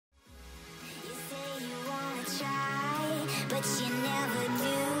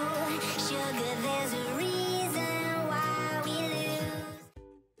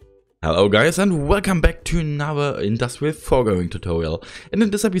Hello guys and welcome back to another Industrial Foregoing tutorial. And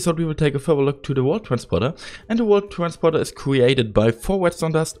in this episode we will take a further look to the World Transporter. And the World Transporter is created by 4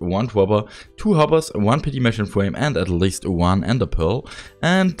 redstone dust, 1 dropper, 2 hoppers, 1 pity machine frame and at least 1 ender pearl.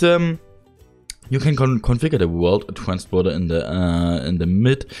 And you can configure the World Transporter in the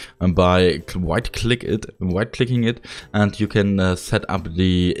mid by right-clicking it, and you can set up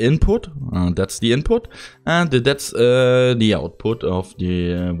the input. That's the input, and that's the output of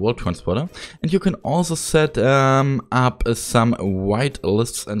the World Transporter. And you can also set up some white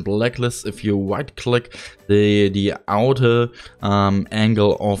lists and black lists if you right-click the outer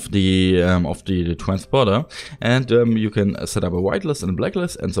angle of the transporter, and you can set up a white list and a black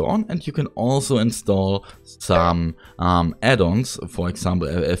list and so on. And you can also install some add-ons, for example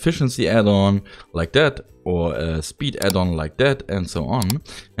efficiency add-on like that, or a speed add-on like that, and so on.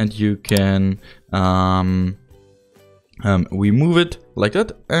 And you can remove it like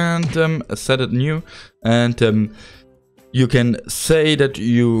that and set it new. And you can say that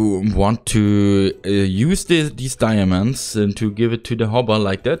you want to use these diamonds and to give it to the hopper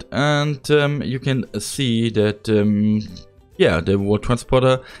like that, and you can see that yeah, the World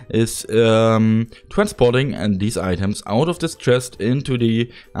Transporter is transporting these items out of this chest into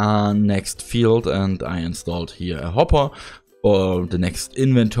the next field. And I installed here a hopper or the next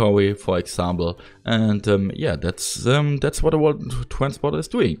inventory, for example. And yeah, that's what the World Transporter is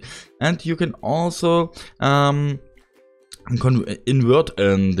doing. And you can also invert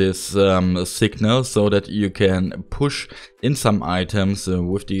this signal so that you can push in some items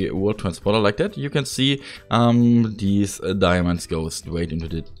with the World Transporter like that. You can see these diamonds go straight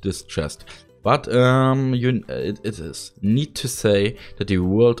into this chest. But it is need to say that the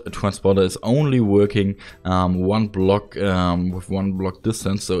World Transporter is only working one block with 1 block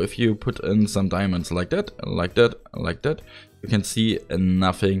distance. So if you put in some diamonds like that, you can see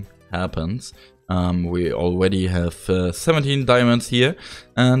nothing happens. We already have 17 diamonds here,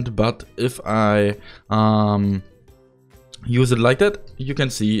 but if I use it like that, you can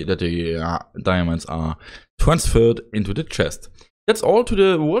see that the diamonds are transferred into the chest. That's all to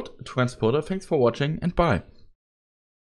the World Transporter. Thanks for watching and bye.